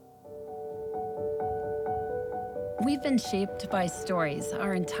We've been shaped by stories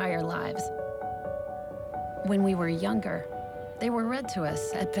our entire lives. When we were younger, they were read to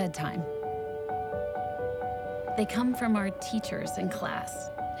us at bedtime. They come from our teachers in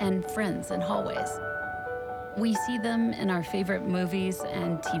class and friends in hallways. We see them in our favorite movies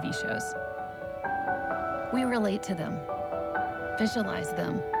and TV shows. We relate to them, visualize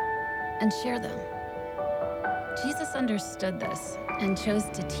them, and share them. Jesus understood this and chose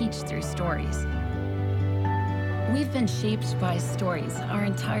to teach through stories. We've been shaped by stories our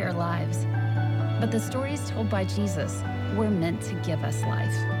entire lives, but the stories told by Jesus were meant to give us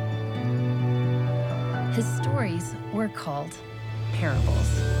life. His stories were called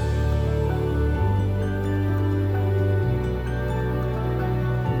parables.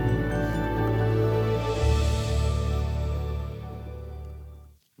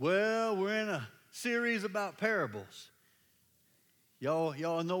 Well, we're in a series about parables.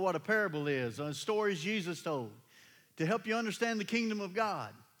 Y'all know what a parable is, stories Jesus told to help you understand the kingdom of God.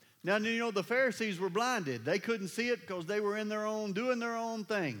 Now, you know, the Pharisees were blinded. They couldn't see it because they were doing their own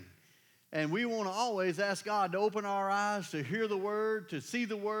thing. And we want to always ask God to open our eyes to hear the word, to see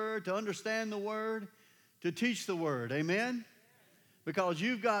the word, to understand the word, to teach the word. Amen? Because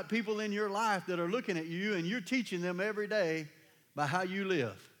you've got people in your life that are looking at you and you're teaching them every day by how you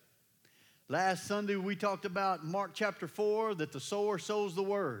live. Last Sunday we talked about Mark chapter 4, that the sower sows the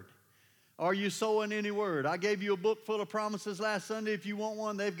word. Are you sowing any word? I gave you a book full of promises last Sunday. If you want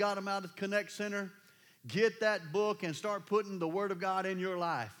one, they've got them out at Connect Center. Get that book and start putting the word of God in your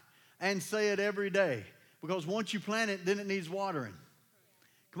life and say it every day. Because once you plant it, then it needs watering.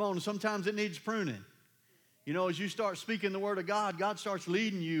 Come on, sometimes it needs pruning. You know, as you start speaking the word of God, God starts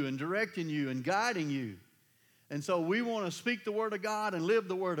leading you and directing you and guiding you. And so we want to speak the word of God and live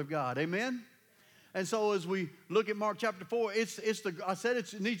the word of God. Amen? And so as we look at Mark chapter 4, it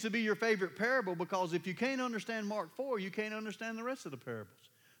needs to be your favorite parable, because if you can't understand Mark 4, you can't understand the rest of the parables.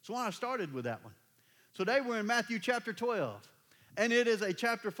 So I started with that one. So today we're in Matthew chapter 12, and it is a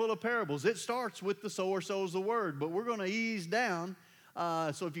chapter full of parables. It starts with the sower sows the word, but we're going to ease down.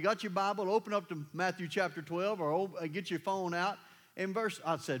 So if you got your Bible, open up to Matthew chapter 12, or get your phone out. In verse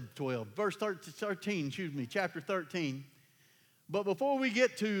 13, chapter 13. But before we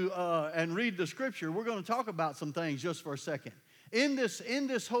get to and read the scripture, we're going to talk about some things just for a second. In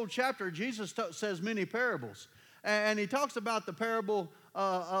this whole chapter, Jesus says many parables. And he talks about the parable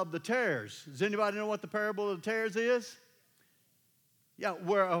of the tares. Does anybody know what the parable of the tares is? Yeah,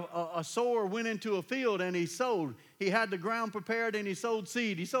 where a sower went into a field and he sowed. He had the ground prepared and he sowed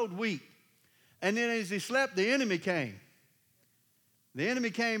seed. He sowed wheat. And then as he slept, the enemy came. The enemy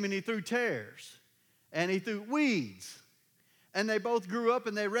came and he threw tares. And he threw weeds. And they both grew up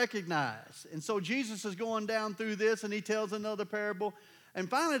and they recognized. And so Jesus is going down through this and he tells another parable. And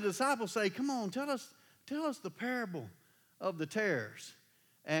finally the disciples say, come on, tell us the parable of the tares.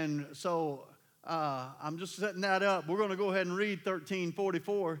 And so I'm just setting that up. We're going to go ahead and read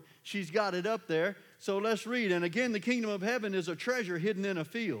 13:44. She's got it up there. So let's read. And again, the kingdom of heaven is a treasure hidden in a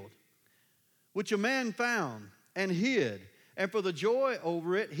field, which a man found and hid. And for the joy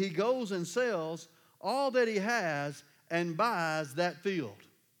over it, he goes and sells all that he has and buys that field.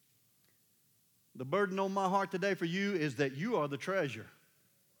 The burden on my heart today for you is that you are the treasure.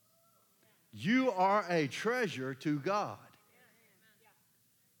 You are a treasure to God.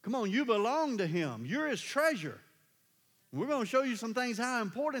 Come on, you belong to Him. You're His treasure. We're going to show you some things, how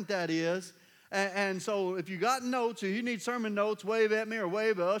important that is. And so if you got notes, if you need sermon notes, wave at me or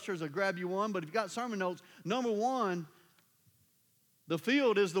wave at ushers or grab you one. But if you got sermon notes, number one, the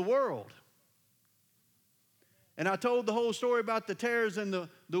field is the world. And I told the whole story about the tares and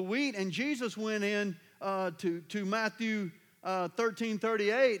the wheat, and Jesus went in to Matthew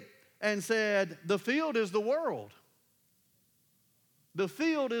 13:38 and said, the field is the world. The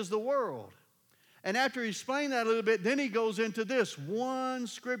field is the world. And after he explained that a little bit, then he goes into this one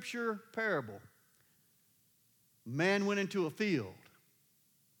scripture parable. Man went into a field.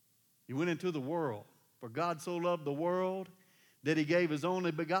 He went into the world. For God so loved the world that he gave his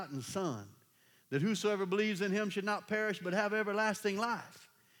only begotten Son, that whosoever believes in him should not perish but have everlasting life.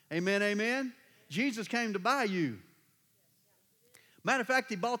 Amen, amen? Jesus came to buy you. Matter of fact,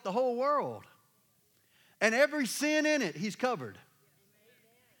 he bought the whole world. And every sin in it, he's covered.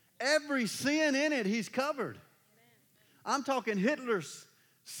 Every sin in it, he's covered. I'm talking Hitler's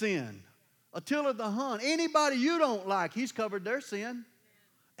sin, Attila the Hun, anybody you don't like, he's covered their sin.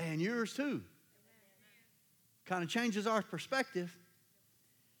 And yours too. Kind of changes our perspective.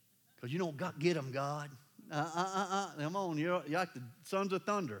 Because you don't get them, God. Come on, you're like the sons of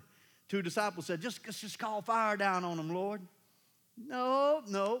thunder. Two disciples said, just call fire down on them, Lord.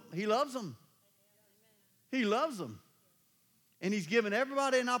 No, he loves them. He loves them. And he's given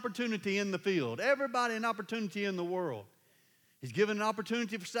everybody an opportunity in the field, everybody an opportunity in the world. He's given an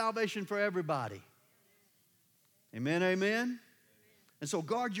opportunity for salvation for everybody. Amen, amen? And so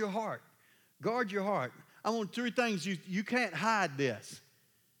guard your heart. Guard your heart. I want three things. You can't hide this.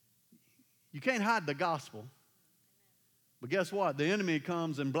 You can't hide the gospel. But guess what? The enemy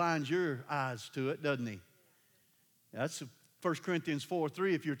comes and blinds your eyes to it, doesn't he? That's 1 Corinthians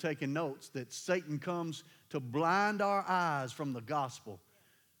 4:3 if you're taking notes, that Satan comes to blind our eyes from the gospel.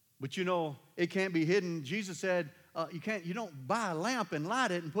 But you know, it can't be hidden. Jesus said, you don't buy a lamp and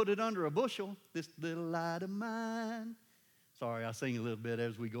light it and put it under a bushel. This little light of mine. Sorry, I sing a little bit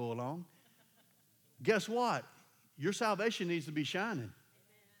as we go along. Guess what? Your salvation needs to be shining.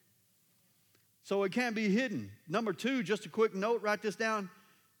 So it can't be hidden. Number two, just a quick note, write this down.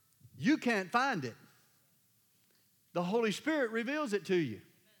 You can't find it. The Holy Spirit reveals it to you.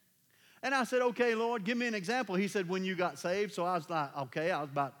 And I said, okay, Lord, give me an example. He said, when you got saved. So I was like, okay, I was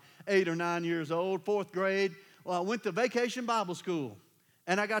about 8 or 9 years old, 4th grade. Well, I went to Vacation Bible School.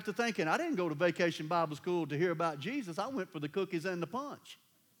 And I got to thinking, I didn't go to Vacation Bible School to hear about Jesus. I went for the cookies and the punch.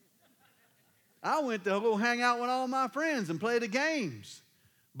 I went to go hang out with all my friends and play the games.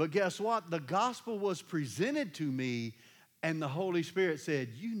 But guess what? The gospel was presented to me, and the Holy Spirit said,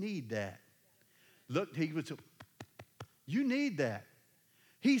 you need that. Look, you need that.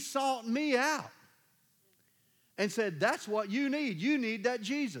 He sought me out and said, that's what you need. You need that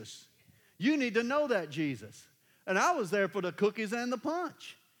Jesus. You need to know that Jesus. And I was there for the cookies and the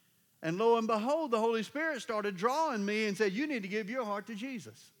punch. And lo and behold, the Holy Spirit started drawing me and said, you need to give your heart to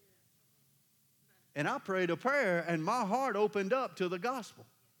Jesus. And I prayed a prayer, and my heart opened up to the gospel.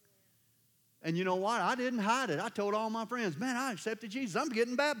 And you know what? I didn't hide it. I told all my friends, man, I accepted Jesus. I'm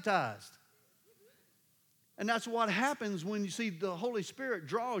getting baptized. And that's what happens when you see the Holy Spirit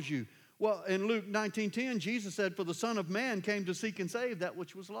draws you. Well, in Luke 19:10, Jesus said, for the Son of Man came to seek and save that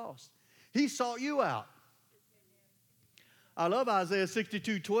which was lost. He sought you out. I love Isaiah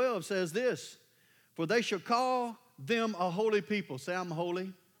 62:12 says this, for they shall call them a holy people. Say, I'm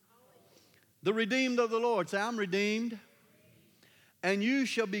holy. The redeemed of the Lord. Say, I'm redeemed. And you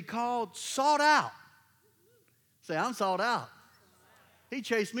shall be called sought out. Say, I'm sought out. He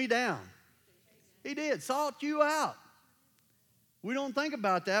chased me down. He did, sought you out. We don't think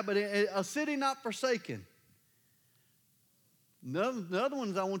about that, but a city not forsaken. The other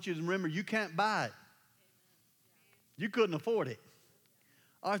ones I want you to remember, you can't buy it. You couldn't afford it.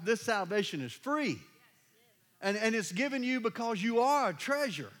 This salvation is free. And it's given you because you are a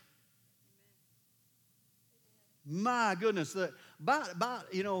treasure. My goodness.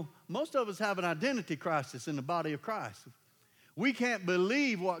 Most of us have an identity crisis in the body of Christ. We can't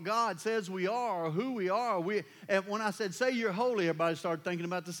believe what God says we are or who we are. And when I said, say you're holy, everybody started thinking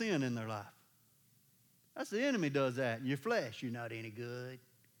about the sin in their life. That's the enemy does that. In your flesh, you're not any good.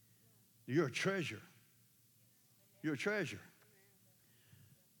 You're a treasure. You're a treasure.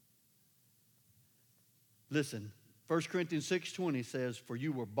 Listen, 1 Corinthians 6:20 says, for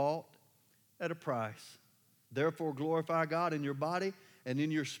you were bought at a price. Therefore glorify God in your body and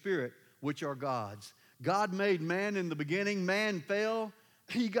in your spirit, which are God's. God made man in the beginning. Man fell.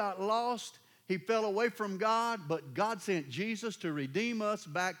 He got lost. He fell away from God, but God sent Jesus to redeem us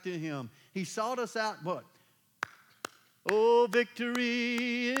back to him. He sought us out, what? Oh,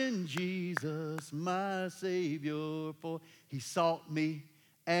 victory in Jesus, my Savior. For he sought me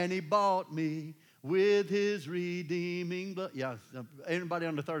and he bought me with his redeeming blood. Yeah, anybody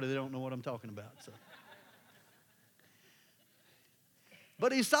under 30, they don't know what I'm talking about. So.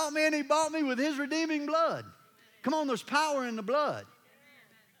 But he sought me and he bought me with his redeeming blood. Come on, there's power in the blood.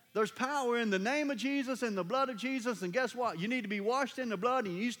 There's power in the name of Jesus and the blood of Jesus. And guess what? You need to be washed in the blood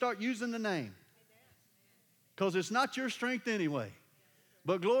and you start using the name. Because it's not your strength anyway.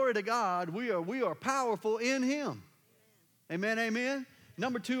 But glory to God, we are powerful in him. Amen, amen.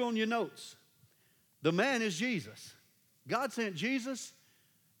 Number 2 on your notes. The man is Jesus. God sent Jesus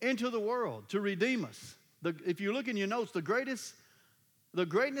into the world to redeem us. If you look in your notes, the greatness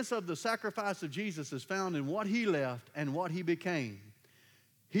of the sacrifice of Jesus is found in what he left and what he became.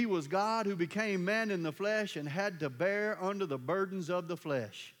 He was God who became man in the flesh and had to bear under the burdens of the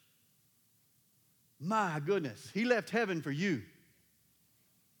flesh. My goodness, he left heaven for you.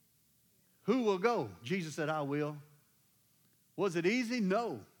 Who will go? Jesus said, I will. Was it easy?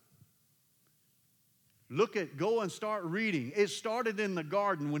 No. Go and start reading. It started in the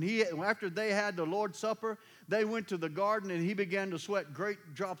garden. After they had the Lord's Supper, they went to the garden and he began to sweat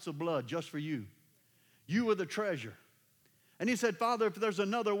great drops of blood just for you. You were the treasure. And he said, Father, if there's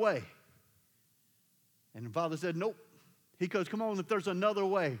another way. And the Father said, nope. He goes, come on, if there's another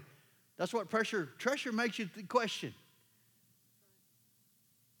way. That's what pressure makes you question.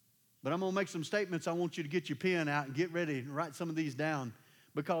 But I'm going to make some statements. I want you to get your pen out and get ready and write some of these down,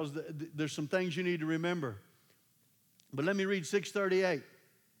 because there's some things you need to remember. But let me read 6:38.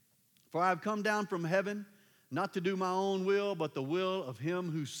 For I have come down from heaven, not to do my own will, but the will of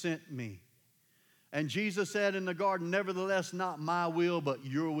him who sent me. And Jesus said in the garden, nevertheless, not my will, but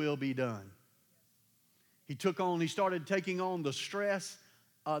your will be done. He started taking on the stress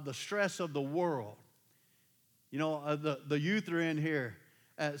of the world. You know, the youth are in here.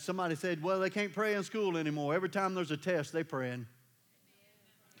 Somebody said, well, they can't pray in school anymore. Every time there's a test, they're praying.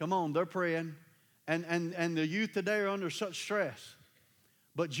 Come on, they're praying. And the youth today are under such stress.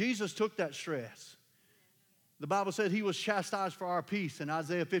 But Jesus took that stress. The Bible said he was chastised for our peace in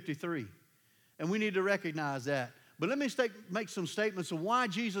Isaiah 53. And we need to recognize that. But let me make some statements of why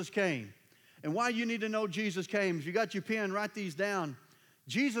Jesus came and why you need to know Jesus came. If you got your pen, write these down.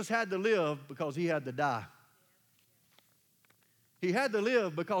 Jesus had to live because he had to die. He had to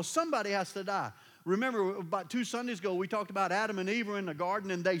live because somebody has to die. Remember, about 2 Sundays ago, we talked about Adam and Eve were in the garden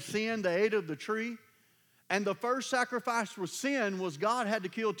and they sinned, they ate of the tree. And the first sacrifice for sin was God had to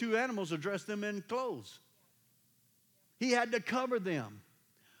kill 2 animals to dress them in clothes. He had to cover them.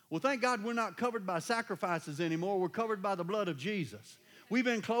 Well, thank God we're not covered by sacrifices anymore. We're covered by the blood of Jesus. We've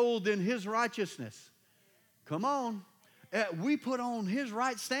been clothed in his righteousness. Come on. We put on his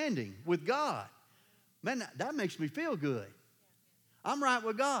right standing with God. Man, that makes me feel good. I'm right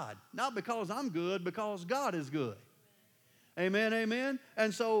with God. Not because I'm good, because God is good. Amen, amen.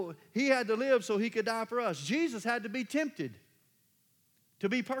 And so he had to live so he could die for us. Jesus had to be tempted to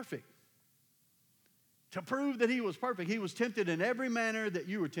be perfect. To prove that he was perfect, he was tempted in every manner that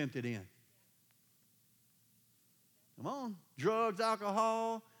you were tempted in. Come on. Drugs,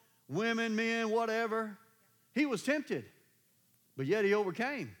 alcohol, women, men, whatever. He was tempted, but yet he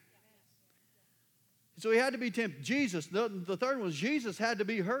overcame. So he had to be tempted. Jesus, the third one was Jesus had to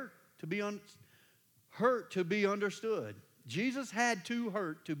be hurt to be understood. Jesus had to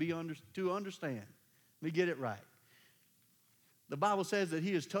hurt to understand. Let me get it right. The Bible says that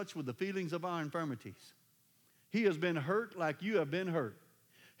he is touched with the feelings of our infirmities. He has been hurt like you have been hurt.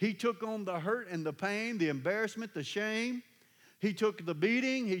 He took on the hurt and the pain, the embarrassment, the shame. He took the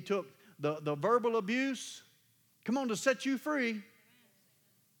beating. He took the verbal abuse. Come on, to set you free.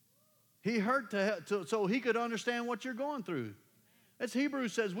 He hurt so he could understand what you're going through. As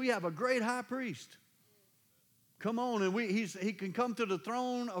Hebrews says, we have a great high priest. Come on, and he can come to the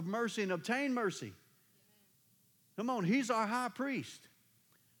throne of mercy and obtain mercy. Come on, he's our high priest.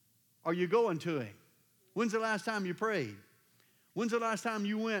 Are you going to him? When's the last time you prayed? When's the last time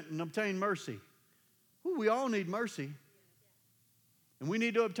you went and obtained mercy? Ooh, we all need mercy. And we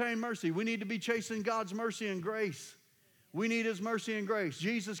need to obtain mercy. We need to be chasing God's mercy and grace. We need his mercy and grace.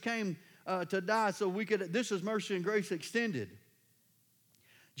 Jesus came to die so we could, this is mercy and grace extended.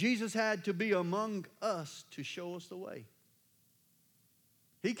 Jesus had to be among us to show us the way.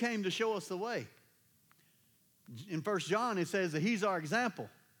 He came to show us the way. In 1 John, it says that he's our example.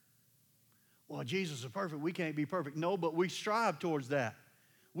 Well, Jesus is perfect. We can't be perfect. No, but we strive towards that.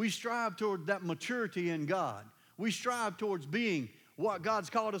 We strive toward that maturity in God. We strive towards being what God's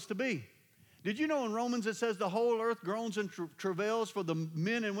called us to be. Did you know in Romans it says the whole earth groans and travails for the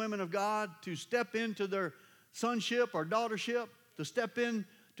men and women of God to step into their sonship or daughtership, to step in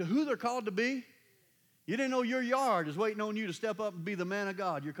to who they're called to be? You didn't know your yard is waiting on you to step up and be the man of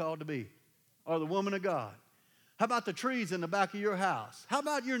God you're called to be, or the woman of God. How about the trees in the back of your house? How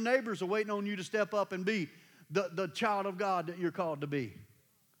about your neighbors are waiting on you to step up and be the child of God that you're called to be?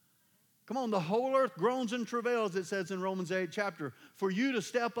 Come on, the whole earth groans and travails, it says in Romans 8 chapter, for you to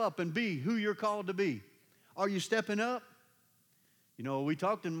step up and be who you're called to be. Are you stepping up? You know, we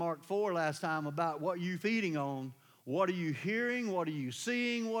talked in Mark 4 last time about what you're feeding on. What are you hearing? What are you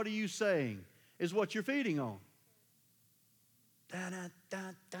seeing? What are you saying? Is what you're feeding on. Da, da, da,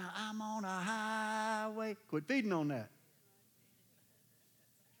 da, I'm on a highway. Quit feeding on that.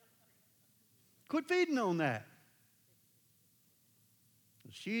 Quit feeding on that.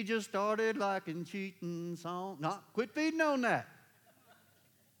 She just started liking cheating song. No, quit feeding on that.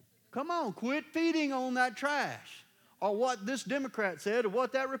 Come on, quit feeding on that trash. Or what this Democrat said or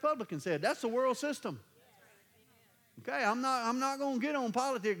what that Republican said. That's the world system. Okay, I'm not going to get on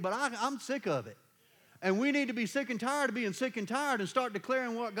politics, but I'm sick of it. And we need to be sick and tired of being sick and tired and start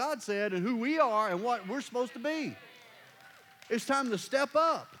declaring what God said and who we are and what we're supposed to be. It's time to step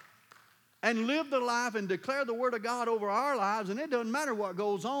up and live the life and declare the word of God over our lives. And it doesn't matter what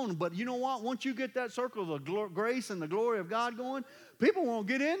goes on. But you know what? Once you get that circle of the grace and the glory of God going, people won't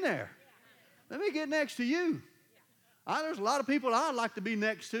get in there. Let me get next to you. There's a lot of people I'd like to be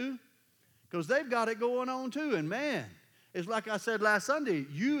next to. because they've got it going on too. And man, it's like I said last Sunday,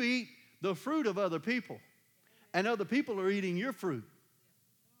 you eat the fruit of other people, and other people are eating your fruit.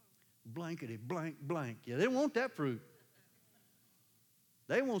 Blankety, blank, blank. Yeah, they want that fruit.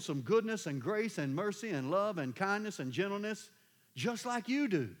 They want some goodness and grace and mercy and love and kindness and gentleness, just like you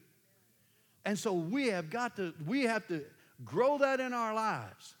do. And so we have to grow that in our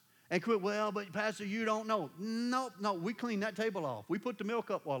lives. And quit, well, but Pastor, you don't know. No, we cleaned that table off. We put the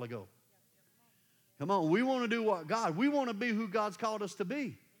milk up a while ago. Come on, we want to do what God, we want to be who God's called us to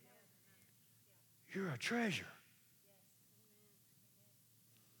be. You're a treasure.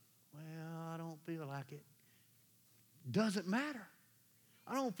 Well, I don't feel like it. Doesn't matter.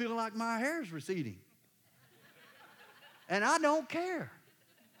 I don't feel like my hair is receding. And I don't care.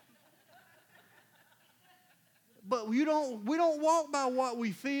 But we don't walk by what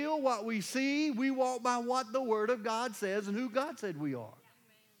we feel, what we see. We walk by what the Word of God says and who God said we are.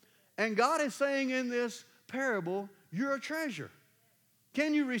 And God is saying in this parable, you're a treasure.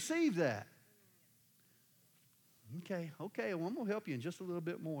 Can you receive that? Okay, well, I'm going to help you in just a little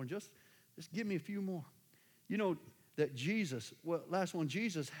bit more. Just give me a few more. You know that Jesus, well, last one,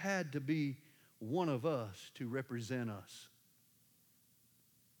 Jesus had to be one of us to represent us.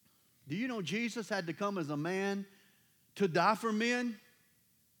 Do you know Jesus had to come as a man to die for men?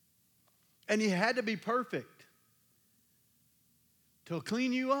 And he had to be perfect to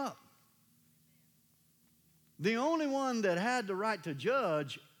clean you up. The only one that had the right to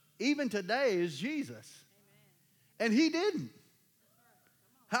judge, even today, is Jesus. And he didn't.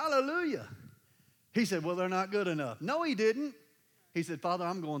 Hallelujah. He said, well, they're not good enough. No, he didn't. He said, Father,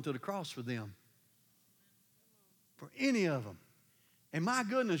 I'm going to the cross for them. For any of them. And my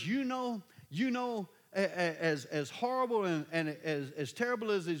goodness, you know, as horrible and as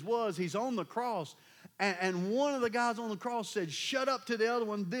terrible as he was, he's on the cross. And one of the guys on the cross said, shut up to the other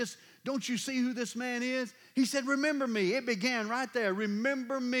one. Don't you see who this man is? He said, remember me. It began right there.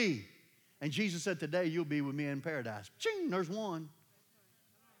 Remember me. And Jesus said, today you'll be with me in paradise. Ching, there's one.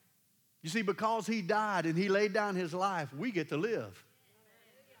 You see, because he died and he laid down his life, we get to live.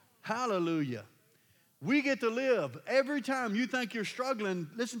 Hallelujah. We get to live. Every time you think you're struggling,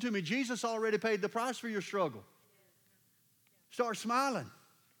 listen to me, Jesus already paid the price for your struggle. Start smiling.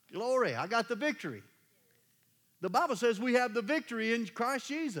 Glory, I got the victory. The Bible says we have the victory in Christ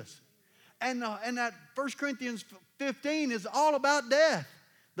Jesus. And that 1 Corinthians 15 is all about death.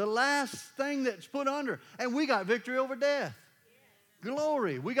 The last thing that's put under. And we got victory over death.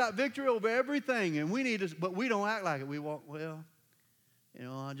 Glory. We got victory over everything. And we need to, but we don't act like it. We walk, well, you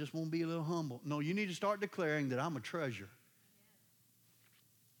know, I just want to be a little humble. No, you need to start declaring that I'm a treasure.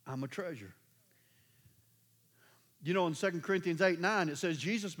 I'm a treasure. You know, in 2 Corinthians 8:9, it says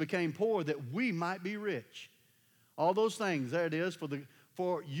Jesus became poor that we might be rich. All those things, there it is,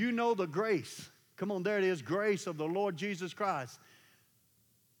 for you know the grace. Come on, there it is, grace of the Lord Jesus Christ.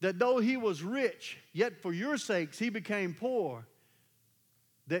 That though he was rich, yet for your sakes he became poor,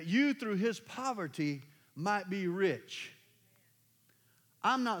 that you through his poverty might be rich.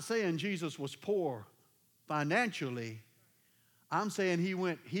 I'm not saying Jesus was poor financially. I'm saying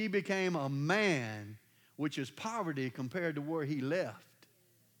he became a man, which is poverty compared to where he left.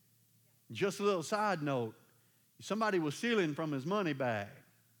 Just a little side note. Somebody was stealing from his money bag.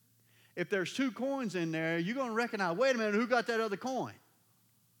 If there's 2 coins in there, you're going to recognize, wait a minute, who got that other coin?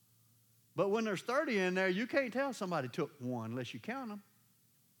 But when there's 30 in there, you can't tell somebody took one unless you count them.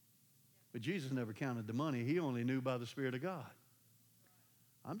 But Jesus never counted the money. He only knew by the Spirit of God.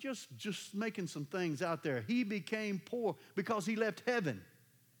 I'm just making some things out there. He became poor because he left heaven.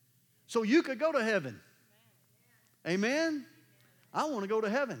 So you could go to heaven. Amen? I want to go to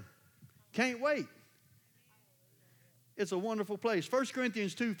heaven. Can't wait. It's a wonderful place. 1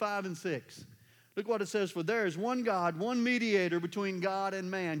 Corinthians 2:5-6. Look what it says. For there is one God, one mediator between God and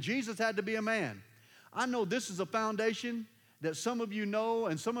man. Jesus had to be a man. I know this is a foundation that some of you know,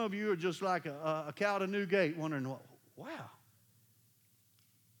 and some of you are just like a cow at a new gate wondering, wow.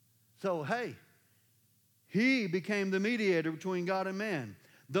 So, hey, he became the mediator between God and man.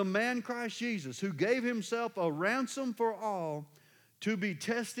 The man Christ Jesus, who gave himself a ransom for all to be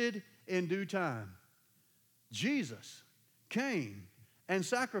tested in due time. Jesus came and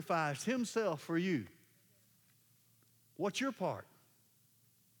sacrificed himself for you. What's your part?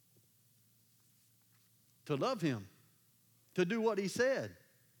 To love him. To do what he said.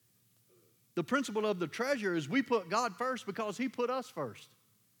 The principle of the treasure is we put God first because he put us first.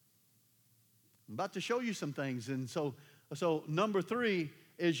 I'm about to show you some things. And so number 3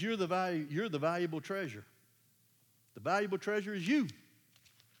 is you're the valuable treasure. The valuable treasure is you.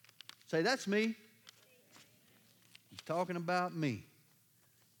 Say, that's me. He's talking about me.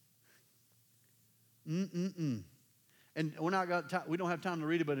 And we don't have time to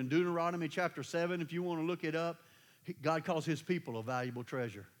read it, but in Deuteronomy chapter 7, if you want to look it up, God calls his people a valuable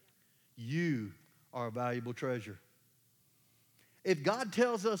treasure. You are a valuable treasure. If God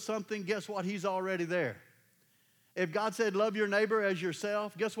tells us something, guess what? He's already there. If God said, love your neighbor as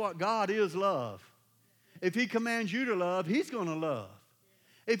yourself, guess what? God is love. If he commands you to love, he's going to love.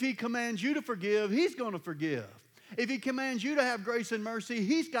 If he commands you to forgive, he's going to forgive. If he commands you to have grace and mercy,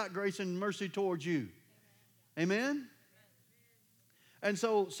 he's got grace and mercy towards you. Amen? And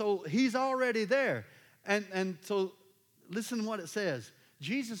so he's already there. And so listen to what it says.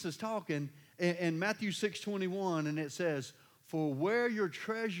 Jesus is talking in Matthew 6:21, and it says, for where your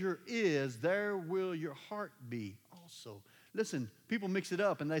treasure is, there will your heart be also. Listen, people mix it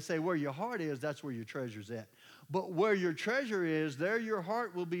up and they say where your heart is, that's where your treasure's at. But where your treasure is, there your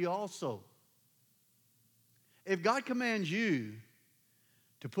heart will be also. If God commands you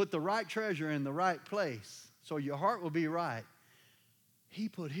to put the right treasure in the right place so your heart will be right, he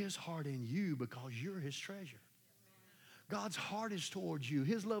put his heart in you because you're his treasure. God's heart is towards you.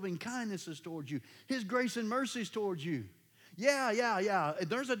 His loving kindness is towards you. His grace and mercy is towards you. Yeah.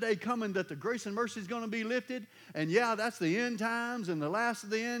 There's a day coming that the grace and mercy is going to be lifted. And yeah, that's the end times and the last of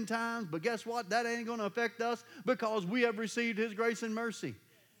the end times. But guess what? That ain't going to affect us because we have received his grace and mercy.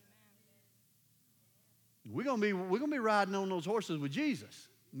 We're going to be riding on those horses with Jesus.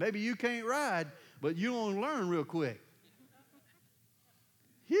 Maybe you can't ride, but you're going to learn real quick.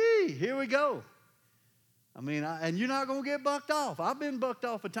 Here we go. And you're not going to get bucked off. I've been bucked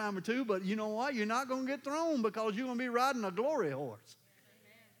off a time or two, but you know what? You're not going to get thrown because you're going to be riding a glory horse.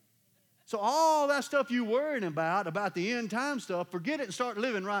 So all that stuff you're worrying about the end time stuff, forget it and start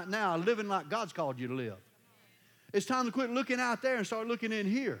living right now, living like God's called you to live. It's time to quit looking out there and start looking in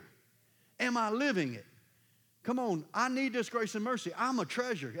here. Am I living it? Come on, I need this grace and mercy. I'm a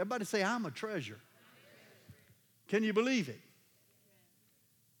treasure. Everybody say, I'm a treasure. Can you believe it?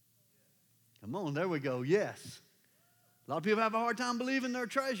 Come on, there we go. Yes. A lot of people have a hard time believing they're a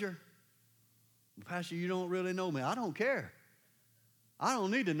treasure. Pastor, you don't really know me. I don't care. I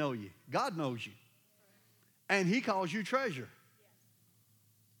don't need to know you. God knows you. And he calls you treasure.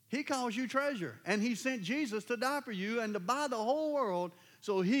 He calls you treasure. And he sent Jesus to die for you and to buy the whole world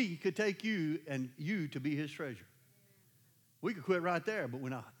so he could take you and you to be his treasure. We could quit right there, but we're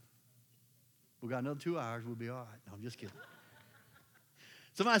not. We got another 2 hours. We'll be all right. No, I'm just kidding.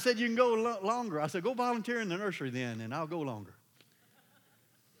 Somebody said you can go longer. I said, go volunteer in the nursery then, and I'll go longer.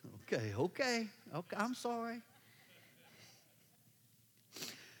 Okay, I'm sorry.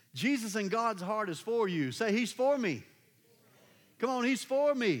 Jesus and God's heart is for you. Say, he's for me. Come on, he's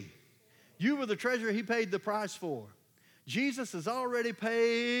for me. You were the treasure he paid the price for. Jesus has already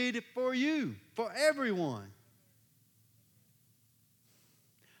paid for you, for everyone.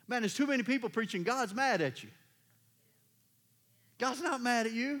 Man, there's too many people preaching God's mad at you. God's not mad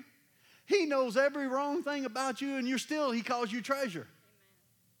at you. He knows every wrong thing about you, and he calls you treasure.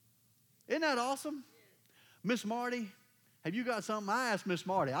 Isn't that awesome? Miss Marty, have you got something? I asked Miss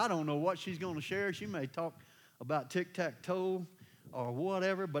Marty. I don't know what she's going to share. She may talk about tic-tac-toe or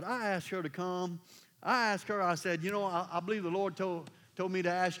whatever, but I asked her to come. I said, I believe the Lord told me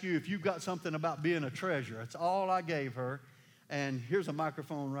to ask you if you've got something about being a treasure. That's all I gave her. And here's a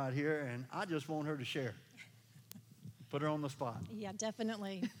microphone right here, and I just want her to share. Put her on the spot. Yeah,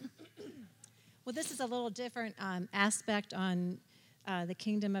 definitely. Well, this is a little different aspect on the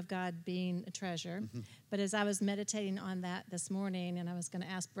kingdom of God being a treasure. Mm-hmm. But as I was meditating on that this morning, and I was going to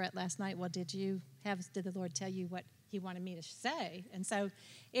ask Brett last night, well, did the Lord tell you what he wanted me to say? And so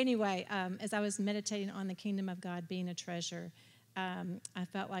anyway, as I was meditating on the kingdom of God being a treasure, I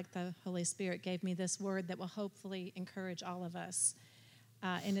felt like the Holy Spirit gave me this word that will hopefully encourage all of us.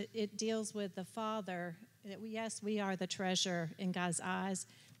 And it deals with the Father. Yes, we are the treasure in God's eyes,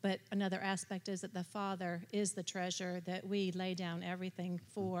 but another aspect is that the Father is the treasure that we lay down everything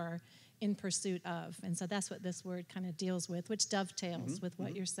for in pursuit of. And so that's what this word kind of deals with, which dovetails with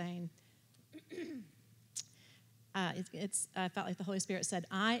what you're saying. I felt like the Holy Spirit said,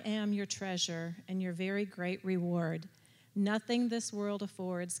 I am your treasure and your very great reward. Nothing this world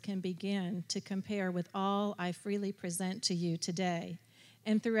affords can begin to compare with all I freely present to you today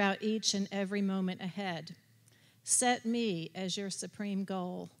and throughout each and every moment ahead. Set me as your supreme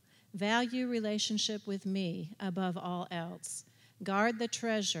goal. Value relationship with me above all else. Guard the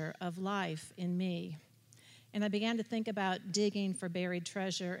treasure of life in me. And I began to think about digging for buried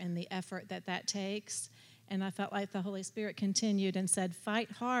treasure and the effort that takes. And I felt like the Holy Spirit continued and said, fight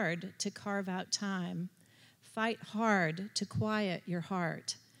hard to carve out time. Fight hard to quiet your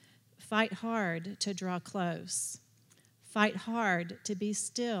heart. Fight hard to draw close. Fight hard to be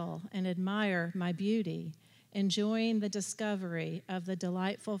still and admire my beauty, enjoying the discovery of the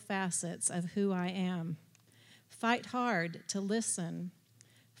delightful facets of who I am. Fight hard to listen.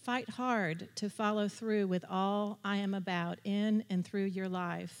 Fight hard to follow through with all I am about in and through your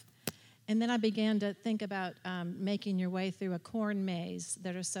life. And then I began to think about making your way through a corn maze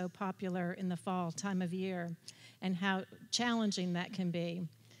that are so popular in the fall time of year and how challenging that can be.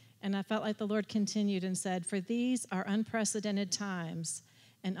 And I felt like the Lord continued and said, for these are unprecedented times,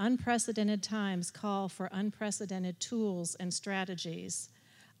 and unprecedented times call for unprecedented tools and strategies.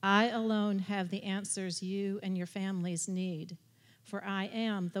 I alone have the answers you and your families need, for I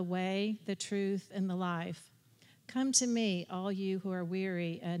am the way, the truth, and the life. Come to me, all you who are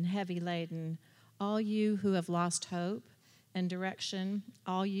weary and heavy laden, all you who have lost hope and direction,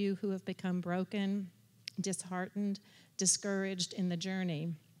 all you who have become broken, disheartened, discouraged in the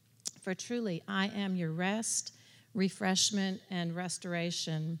journey. For truly, I am your rest, refreshment, and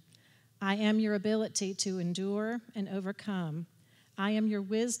restoration. I am your ability to endure and overcome. I am your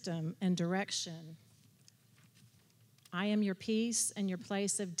wisdom and direction. I am your peace and your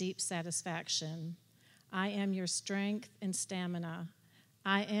place of deep satisfaction. I am your strength and stamina.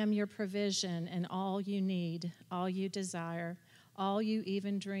 I am your provision and all you need, all you desire, all you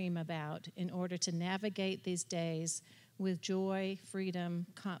even dream about in order to navigate these days with joy, freedom,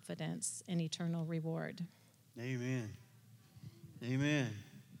 confidence, and eternal reward. Amen. Amen.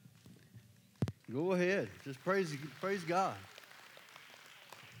 Go ahead. Just praise God.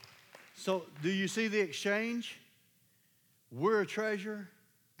 So, do you see the exchange? We're a treasure.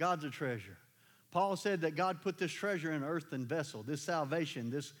 God's a treasure. Paul said that God put this treasure in an earthen vessel. This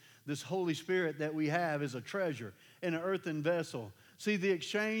salvation, this Holy Spirit that we have is a treasure in an earthen vessel. See the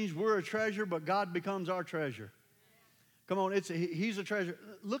exchange? We're a treasure, but God becomes our treasure. Come on, He's a treasure.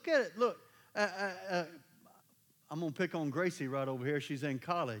 Look at it. Look, I'm going to pick on Gracie right over here. She's in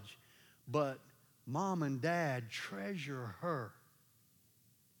college. But mom and dad treasure her.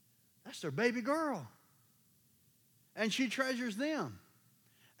 That's their baby girl. And she treasures them.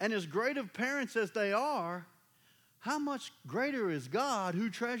 And as great of parents as they are, how much greater is God who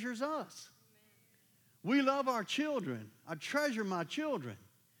treasures us? Amen. We love our children. I treasure my children.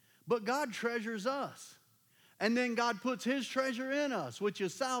 But God treasures us. And then God puts His treasure in us, which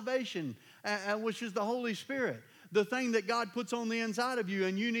is salvation, which is the Holy Spirit. The thing that God puts on the inside of you.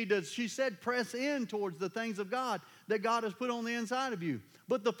 And you need to, she said, press in towards the things of God that God has put on the inside of you.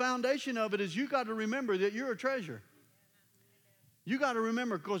 But the foundation of it is you got to remember that you're a treasure. You got to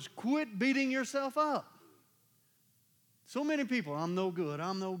remember, because quit beating yourself up. So many people, I'm no good,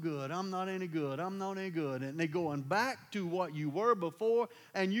 I'm no good, I'm not any good, I'm not any good. And they're going back to what you were before,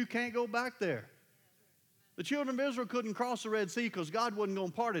 and you can't go back there. The children of Israel couldn't cross the Red Sea because God wasn't going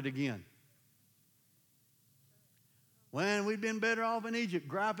to part it again. When we'd been better off in Egypt,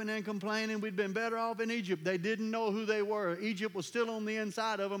 griping and complaining, we'd been better off in Egypt. They didn't know who they were. Egypt was still on the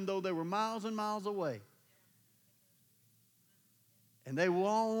inside of them, though they were miles and miles away. And they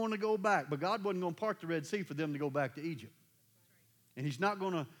all want to go back, but God wasn't going to part the Red Sea for them to go back to Egypt. And He's not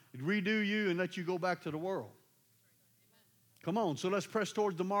going to redo you and let you go back to the world. Come on, so let's press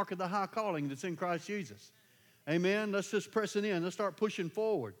towards the mark of the high calling that's in Christ Jesus. Amen. Let's just press it in. Let's start pushing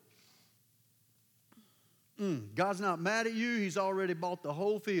forward. God's not mad at you. He's already bought the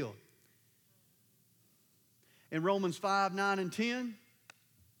whole field. In Romans 5, 9, and 10,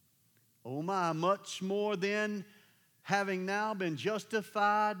 oh my, much more than having now been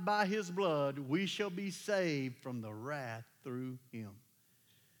justified by His blood, we shall be saved from the wrath through Him.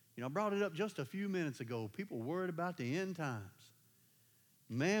 You know, I brought it up just a few minutes ago. People worried about the end times.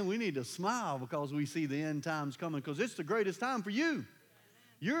 Man, we need to smile because we see the end times coming, because it's the greatest time for you.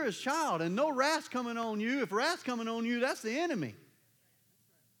 You're His child, and no wrath's coming on you. If wrath's coming on you, that's the enemy.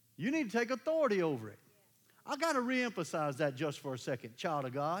 You need to take authority over it. I got to reemphasize that just for a second, child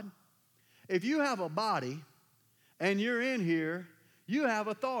of God. If you have a body and you're in here, you have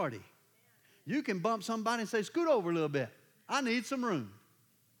authority. You can bump somebody and say, scoot over a little bit. I need some room.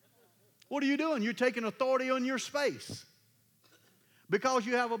 What are you doing? You're taking authority on your space because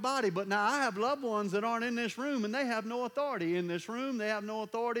you have a body. But now I have loved ones that aren't in this room, and they have no authority in this room. They have no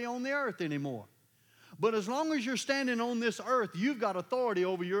authority on the earth anymore. But as long as you're standing on this earth, you've got authority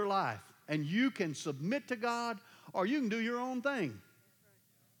over your life, and you can submit to God or you can do your own thing.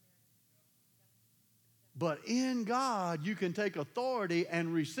 But in God, you can take authority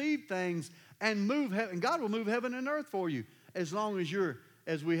and receive things and move heaven. God will move heaven and earth for you as long as you're,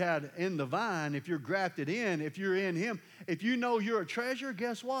 as we had in the vine, if you're grafted in, if you're in Him. If you know you're a treasure,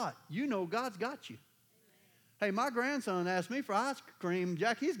 guess what? You know God's got you. Hey, my grandson asked me for ice cream.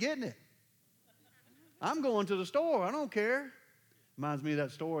 Jack, he's getting it. I'm going to the store. I don't care. Reminds me of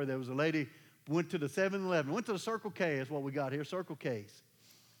that story. There was a lady went to the 7-Eleven, went to the Circle K is what we got here, Circle K's.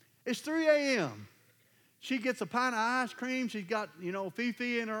 It's 3 a.m. She gets a pint of ice cream. She's got,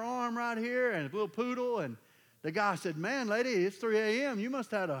 Fifi in her arm right here and a little poodle. And the guy said, man, lady, it's 3 a.m. You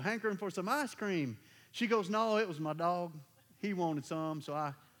must have had a hankering for some ice cream. She goes, no, it was my dog. He wanted some,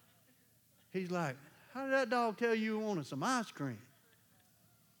 he's like, how did that dog tell you he wanted some ice cream?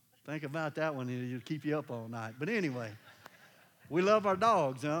 Think about that one. It'll keep you up all night. But anyway, we love our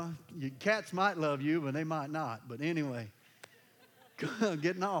dogs, huh? Cats might love you, but they might not. But anyway,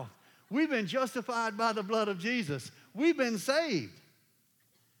 getting off. We've been justified by the blood of Jesus. We've been saved.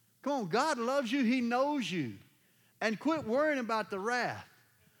 Come on, God loves you. He knows you. And quit worrying about the wrath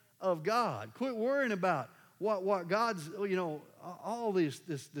of God. Quit worrying about what God's, all this,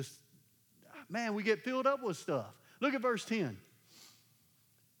 man, we get filled up with stuff. Look at verse 10.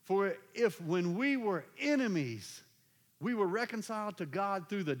 For if when we were enemies, we were reconciled to God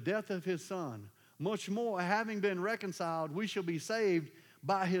through the death of his Son, much more, having been reconciled, we shall be saved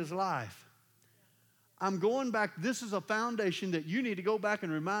by his life. I'm going back. This is a foundation that you need to go back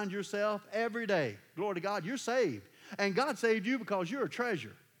and remind yourself every day. Glory to God, you're saved. And God saved you because you're a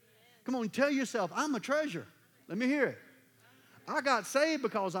treasure. Come on, tell yourself, I'm a treasure. Let me hear it. I got saved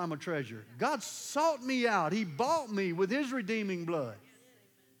because I'm a treasure. God sought me out. He bought me with his redeeming blood.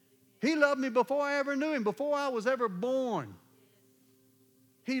 He loved me before I ever knew him, before I was ever born.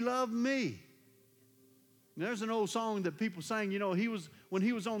 He loved me. And there's an old song that people sang, when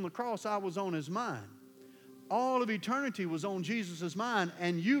he was on the cross, I was on his mind. All of eternity was on Jesus' mind,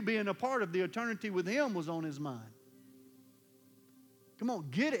 and you being a part of the eternity with him was on his mind. Come on,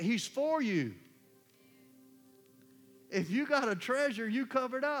 get it. He's for you. If you got a treasure, you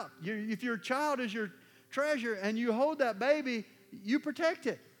covered up. If your child is your treasure and you hold that baby, you protect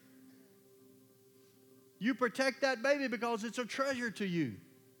it. You protect that baby because it's a treasure to you.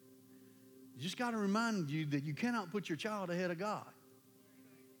 You just got to remind you that you cannot put your child ahead of God.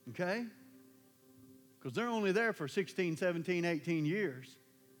 Okay? Because they're only there for 16, 17, 18 years.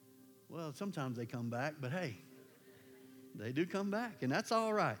 Well, sometimes they come back, but hey, they do come back, and that's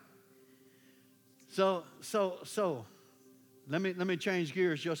all right. So let me change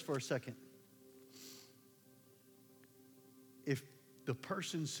gears just for a second. If the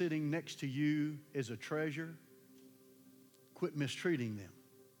person sitting next to you is a treasure, quit mistreating them.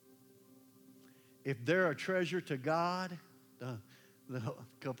 If they're a treasure to God, the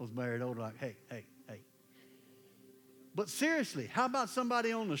couple's married older, like, hey. But seriously, how about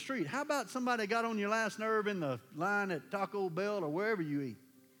somebody on the street? How about somebody got on your last nerve in the line at Taco Bell or wherever you eat?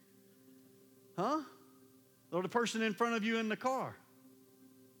 Huh? Or the person in front of you in the car.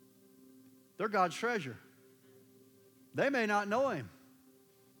 They're God's treasure. They may not know him,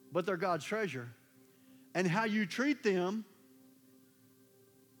 but they're God's treasure. And how you treat them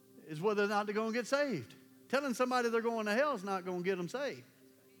is whether or not they're going to get saved. Telling somebody they're going to hell is not going to get them saved.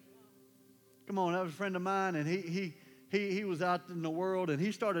 Come on, that was a friend of mine, and he was out in the world, and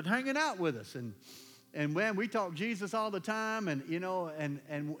he started hanging out with us. And man, we talked Jesus all the time, and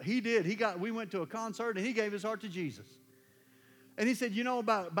he did. We went to a concert, and he gave his heart to Jesus. And he said,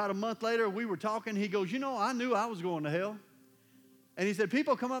 about a month later, we were talking. He goes, I knew I was going to hell. And he said,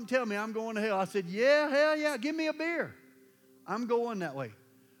 people come up and tell me I'm going to hell. I said, yeah, hell yeah, give me a beer. I'm going that way.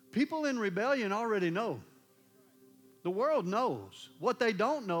 People in rebellion already know. The world knows. What they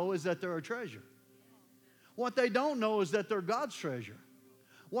don't know is that they're a treasure. What they don't know is that they're God's treasure.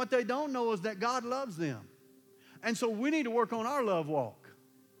 What they don't know is that God loves them. And so we need to work on our love walk.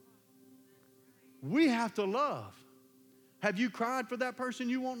 We have to love. Have you cried for that person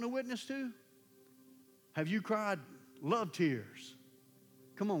you want to witness to? Have you cried love tears?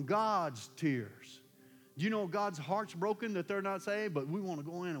 Come on, God's tears. Do you know God's heart's broken that they're not saved, but we want to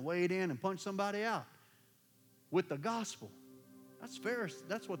go in and wade in and punch somebody out with the gospel?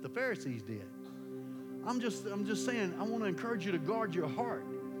 That's what the Pharisees did. I'm just saying, I want to encourage you to guard your heart,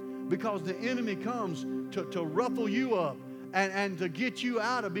 because the enemy comes to ruffle you up and to get you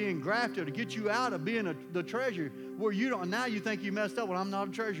out of being grafted, to get you out of being the treasure where now you think you messed up. Well, I'm not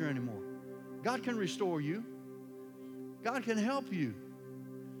a treasure anymore. God can restore you. God can help you.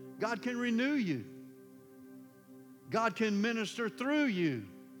 God can renew you. God can minister through you,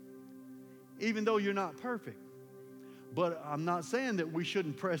 even though you're not perfect. But I'm not saying that we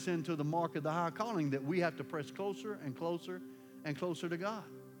shouldn't press into the mark of the high calling, that we have to press closer and closer and closer to God.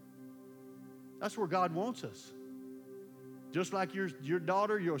 That's where God wants us. Just like your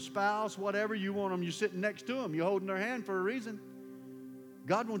daughter, your spouse, whatever, you want them, you're sitting next to them, you're holding their hand for a reason.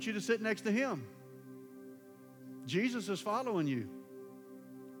 God wants you to sit next to him. Jesus is following you.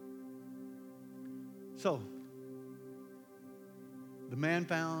 So, the man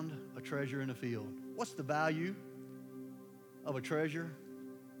found a treasure in a field. What's the value of a treasure?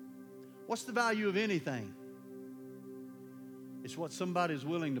 What's the value of anything? It's what somebody's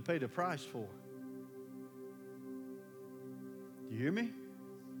willing to pay the price for. Do you hear me?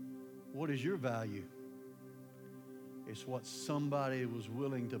 What is your value? It's what somebody was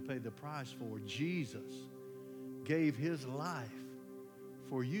willing to pay the price for. Jesus gave his life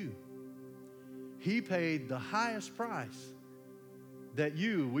for you. He paid the highest price that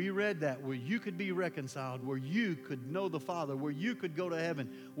we read that, where you could be reconciled, where you could know the Father, where you could go to heaven,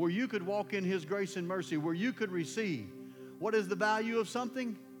 where you could walk in his grace and mercy, where you could receive. What is the value of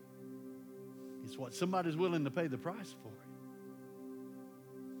something? It's what somebody's willing to pay the price for it.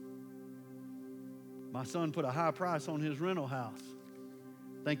 My son put a high price on his rental house,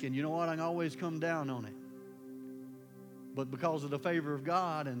 thinking, you know what, I can always come down on it. But because of the favor of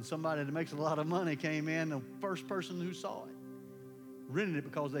God and somebody that makes a lot of money came in, the first person who saw it rented it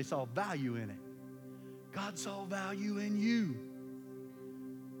because they saw value in it. God saw value in you.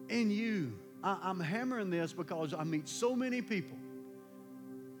 In you. I'm hammering this because I meet so many people.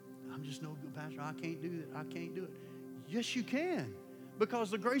 I'm just no good, Pastor. I can't do it. I can't do it. Yes, you can.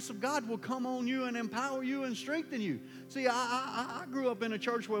 Because the grace of God will come on you and empower you and strengthen you. See, I grew up in a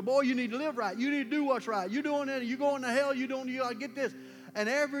church where, boy, you need to live right. You need to do what's right. You're doing it. You're going to hell. You got to get this. And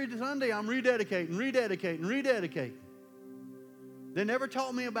every Sunday I'm rededicating. They never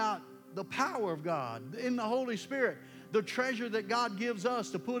taught me about the power of God in the Holy Spirit, the treasure that God gives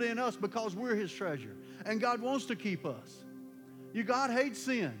us to put in us because we're his treasure. And God wants to keep us. God hates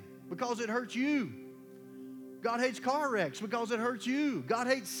sin because it hurts you. God hates car wrecks because it hurts you. God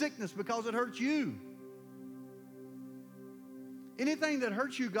hates sickness because it hurts you. Anything that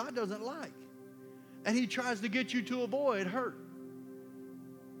hurts you, God doesn't like. And he tries to get you to avoid hurt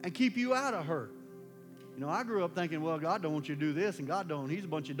and keep you out of hurt. You know, I grew up thinking, well, God don't want you to do this, and God don't. He's a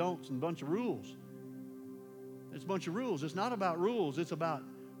bunch of don'ts and a bunch of rules. It's a bunch of rules. It's not about rules. It's about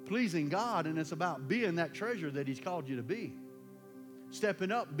pleasing God, and it's about being that treasure that he's called you to be.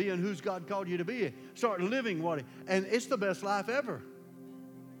 Stepping up, being who's God called you to be. Start living and it's the best life ever.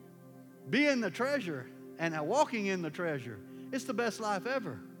 Being the treasure and walking in the treasure. It's the best life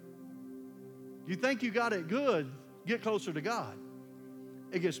ever. You think you got it good, get closer to God.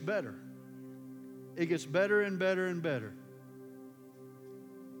 It gets better. It gets better and better and better.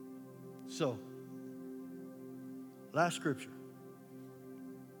 So, last scripture.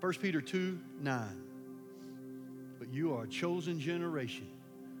 1 Peter 2:9. But you are a chosen generation,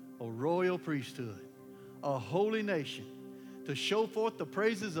 a royal priesthood, a holy nation, to show forth the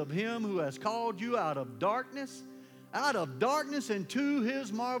praises of him who has called you out of darkness into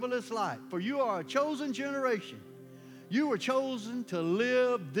his marvelous light. For you are a chosen generation. You were chosen to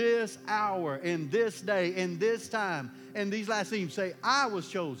live this hour, in this day, in this time. And these last themes say, I was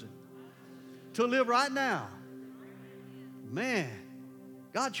chosen to live right now. Man,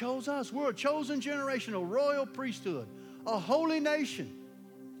 God chose us. We're a chosen generation, a royal priesthood, a holy nation.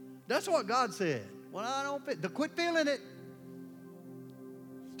 That's what God said. Well, I don't fit. Quit feeling it.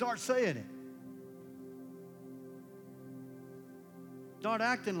 Start saying it. Start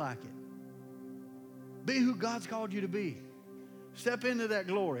acting like it. Be who God's called you to be. Step into that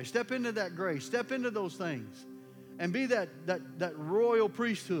glory. Step into that grace. Step into those things. And be that royal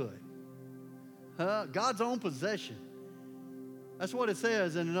priesthood. God's own possession. That's what it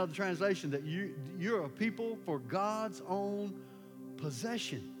says in another translation, that you're a people for God's own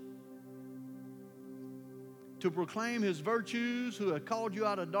possession. To proclaim his virtues, who have called you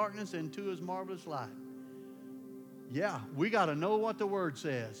out of darkness into his marvelous light. Yeah, we got to know what the word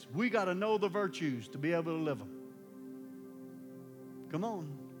says. We got to know the virtues to be able to live them. Come on.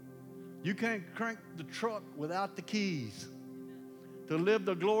 You can't crank the truck without the keys. To live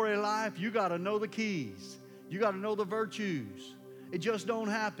the glory life, you got to know the keys. You got to know the virtues. It just don't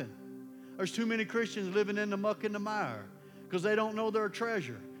happen. There's too many Christians living in the muck and the mire because they don't know their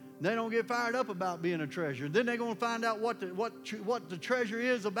treasure. They don't get fired up about being a treasure. Then they're going to find out what the treasure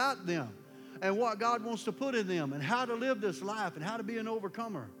is about them and what God wants to put in them and how to live this life and how to be an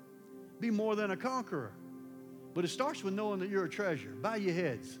overcomer. Be more than a conqueror. But it starts with knowing that you're a treasure. Bow your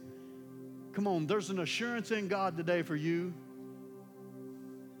heads. Come on, there's an assurance in God today for you.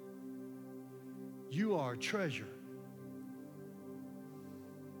 You are a treasure.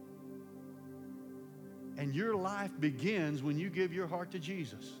 And your life begins when you give your heart to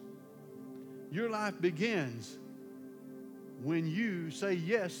Jesus. Your life begins when you say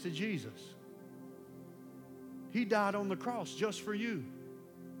yes to Jesus. He died on the cross just for you.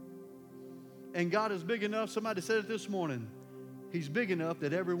 And God is big enough, somebody said it this morning, he's big enough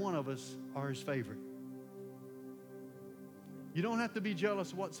that every one of us are his favorite. You don't have to be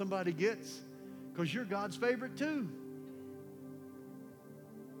jealous of what somebody gets, because you're God's favorite too.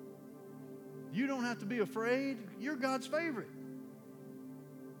 You don't have to be afraid. You're God's favorite.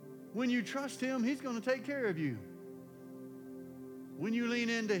 When you trust Him, He's going to take care of you. When you lean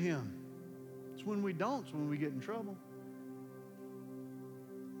into Him. It's when we don't, it's when we get in trouble.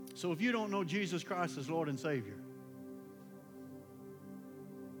 So if you don't know Jesus Christ as Lord and Savior,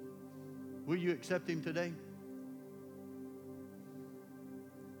 will you accept Him today?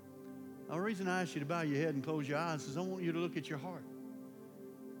 The reason I ask you to bow your head and close your eyes is I want you to look at your heart.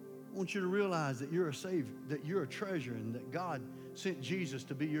 I want you to realize that you're a Savior, that you're a treasure, and that God sent Jesus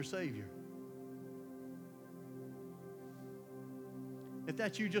to be your Savior. If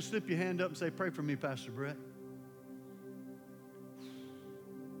that's you, just slip your hand up and say, pray for me, Pastor Brett.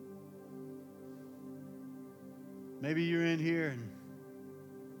 Maybe you're in here and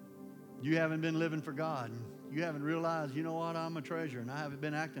you haven't been living for God. And you haven't realized, you know what, I'm a treasure and I haven't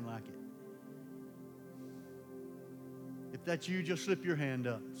been acting like it. If that's you, just slip your hand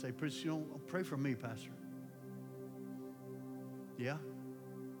up. Say, pray for me, Pastor. Yeah?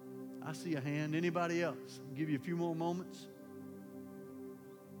 I see a hand. Anybody else? I'll give you a few more moments.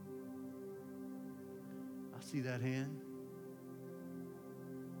 I see that hand.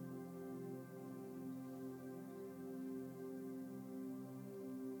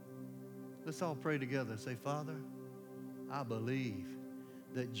 Let's all pray together. Say, Father, I believe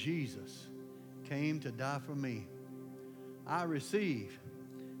that Jesus came to die for me. I receive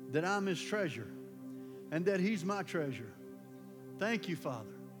that I'm His treasure and that He's my treasure. Thank you,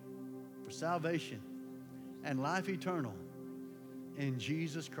 Father, for salvation and life eternal in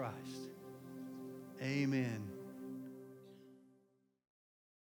Jesus Christ. Amen.